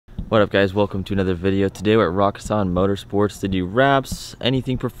What up guys, welcome to another video. Today we're at Raksan Motorsports to do wraps,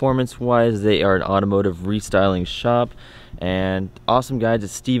 anything performance wise. They are an automotive restyling shop and awesome guys.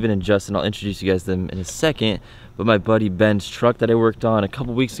 It's Steven and Justin. I'll introduce you guys to them in a second, but my buddy Ben's truck that I worked on a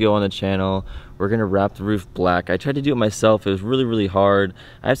couple weeks ago on the channel, we're gonna wrap the roof black. I tried to do it myself. It was really hard.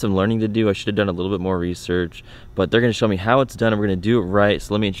 I have some learning to do. I should have done a little bit more research, but they're gonna show me how it's done and we're gonna do it right.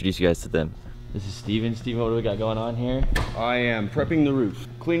 So let me introduce you guys to them. This is Steven. Steven, what do we got going on here? I am prepping the roof,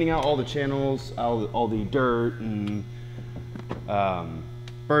 cleaning out all the channels, all the dirt and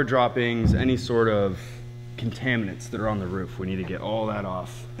bird droppings, any sort of contaminants that are on the roof. We need to get all that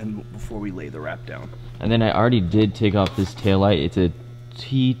off and before we lay the wrap down. And then I already did take off this taillight. It's a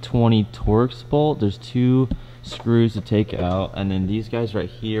T20 Torx bolt. There's 2 screws to take out, and then these guys right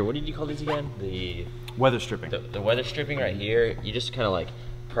here, what did you call these again? The weather stripping. The weather stripping right here, you just kind of like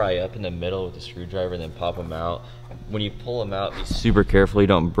pry up in the middle with the screwdriver and then pop them out. When you pull them out, be super careful you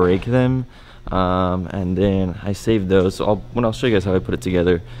don't break them. And then I saved those, so I'll show you guys how I put it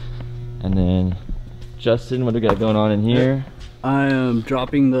together. And then Justin, what do we got going on in here? I am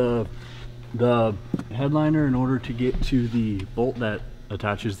dropping the headliner in order to get to the bolt that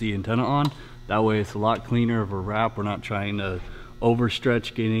attaches the antenna on. That way it's a lot cleaner of a wrap. We're not trying to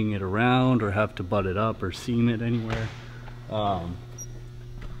overstretch getting it around or have to butt it up or seam it anywhere.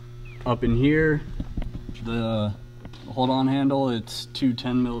 Up in here, the hold-on handle, it's 2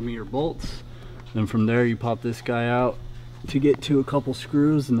 10mm bolts. Then from there you pop this guy out to get to a couple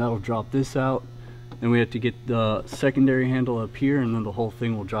screws, and that'll drop this out. Then we have to get the secondary handle up here, and then the whole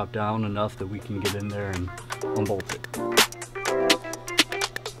thing will drop down enough that we can get in there and unbolt it.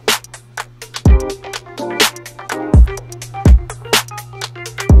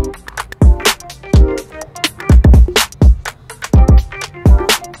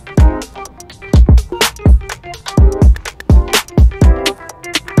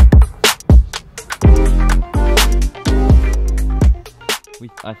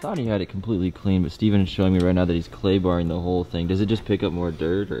 I thought he had it completely clean, but Steven is showing me right now that he's clay barring the whole thing. Does it just pick up more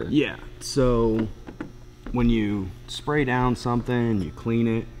dirt, or? Yeah, so when you spray down something, you clean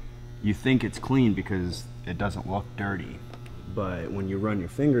it, you think it's clean because it doesn't look dirty. But when you run your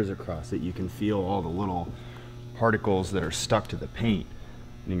fingers across it, you can feel all the little particles that are stuck to the paint.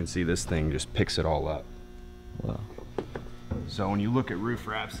 And you can see this thing just picks it all up. Wow. So when you look at roof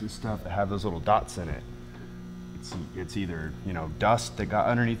wraps and stuff that have those little dots in it, it's either, you know, dust that got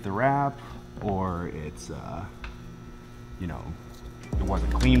underneath the wrap, or it's you know, it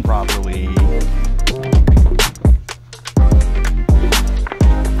wasn't cleaned properly.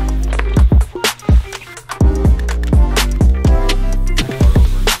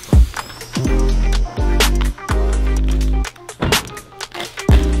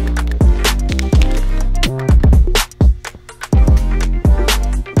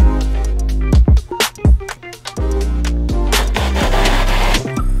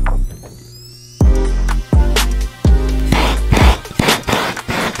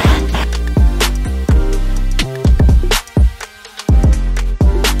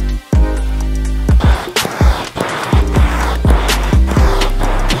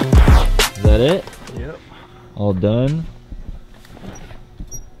 It? Yep. All done.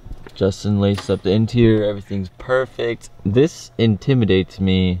 Justin laced up the interior, everything's perfect. This intimidates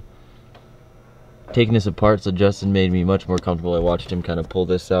me, taking this apart, so Justin made me much more comfortable. I watched him kind of pull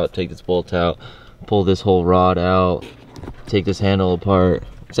this out, take this bolt out, pull this whole rod out, take this handle apart.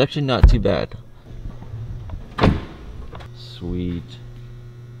 It's actually not too bad. Sweet.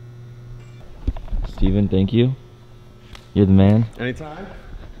 Steven, thank you. You're the man. Anytime.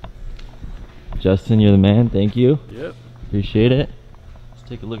 Justin, you're the man. Thank you. Yep. Appreciate it. Let's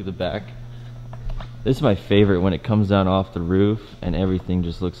take a look at the back. This is my favorite when it comes down off the roof and everything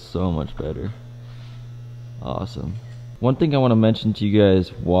just looks so much better. Awesome. One thing I want to mention to you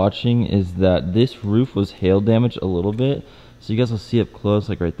guys watching is that this roof was hail damaged a little bit. So you guys will see up close,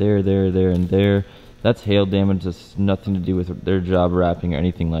 like right there, and there. That's hail damage. That's nothing to do with their job wrapping or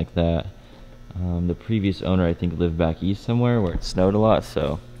anything like that. The previous owner, I think, lived back east somewhere where it snowed a lot,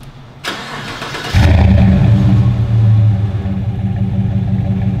 so.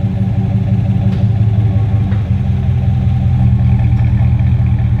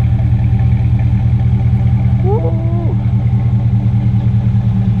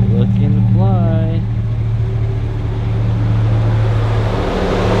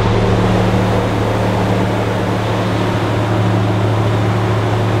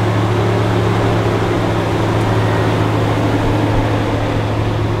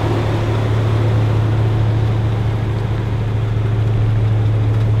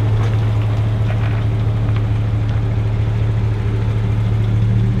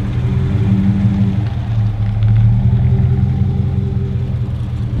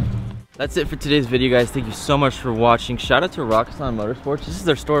 That's it for today's video, guys. Thank you so much for watching. Shout out to Rockson Motorsports. This is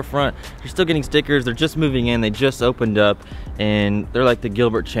their storefront. They're still getting stickers. They're just moving in. They just opened up, and they're like the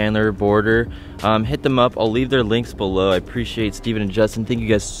Gilbert Chandler border. Hit them up. I'll leave their links below. I appreciate Steven and Justin. Thank you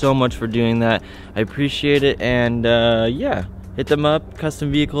guys so much for doing that. I appreciate it, and yeah. Hit them up.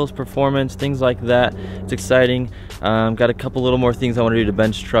 Custom vehicles, performance, things like that. It's exciting. Got a couple little more things I want to do to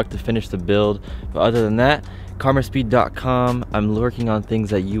Ben's truck to finish the build. But other than that, karmaspeed.com. I'm working on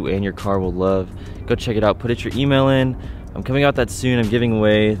things that you and your car will love. Go check it out. Put your email in. I'm coming out that soon. I'm giving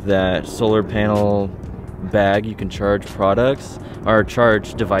away that solar panel bag. You can charge products or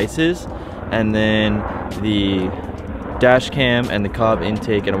charge devices, and then the dash cam and the Cobb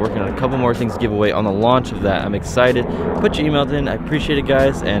intake, and I'm working on a couple more things to give away on the launch of that. I'm excited. Put your emails in. I appreciate it,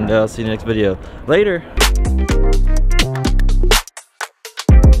 guys, and I'll see you in the next video. Later.